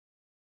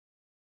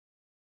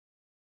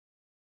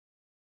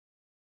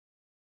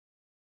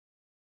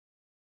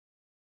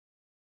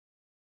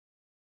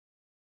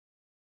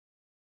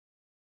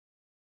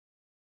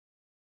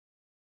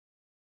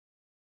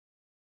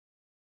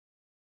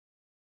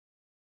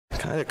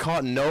kind of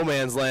caught in no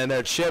man's land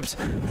there, chipped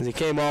as he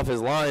came off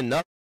his line.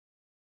 Nothing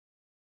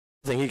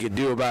he could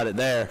do about it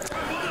there.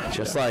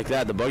 Just like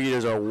that, the Bug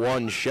Eaters are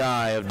one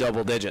shy of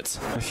double digits.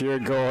 If you're a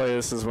goalie,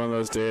 this is one of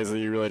those days that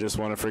you really just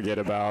want to forget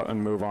about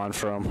and move on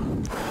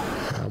from.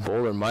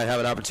 Boulder might have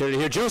an opportunity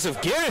here. Joseph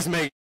Garris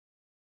making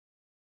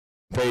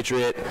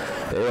Patriot.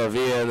 De La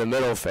Villa in the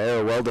middle,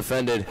 fair, well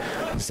defended.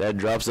 Instead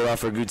drops it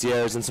off for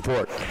Gutierrez in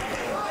support.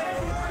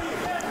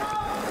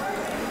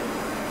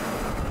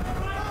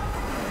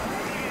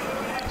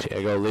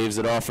 Diego leaves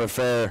it off for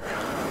fair.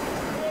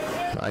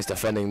 Nice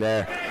defending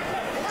there.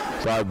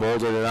 Probably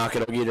Boulder to knock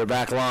it over their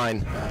back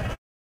line.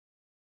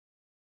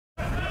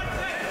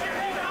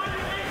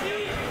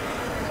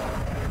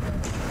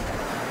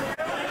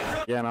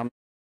 Again, I'm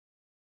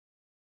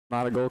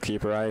not a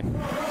goalkeeper.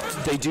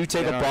 They do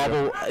take a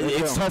bobble.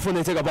 It's tough when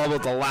they take a bobble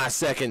at the last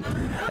second,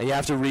 and you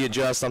have to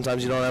readjust.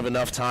 Sometimes you don't have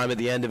enough time at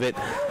the end of it.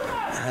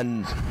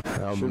 And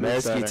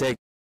Mersky taking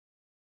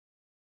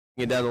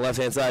it down the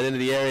left-hand side into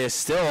the area,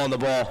 still on the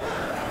ball.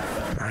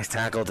 Nice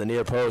tackle at the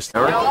near post.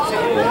 Because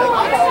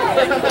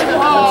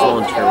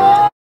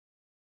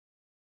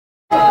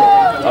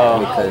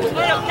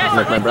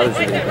like my brother's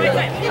in it,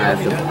 I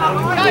have to.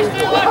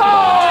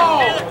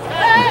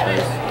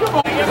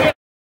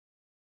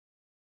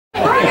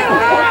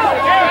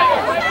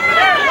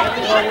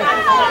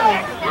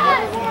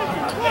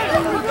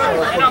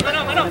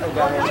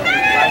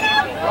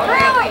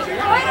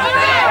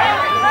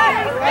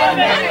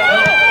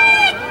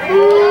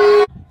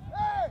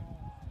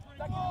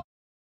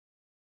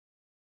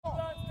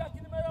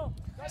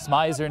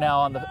 Smyser now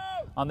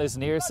on this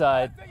near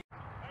side.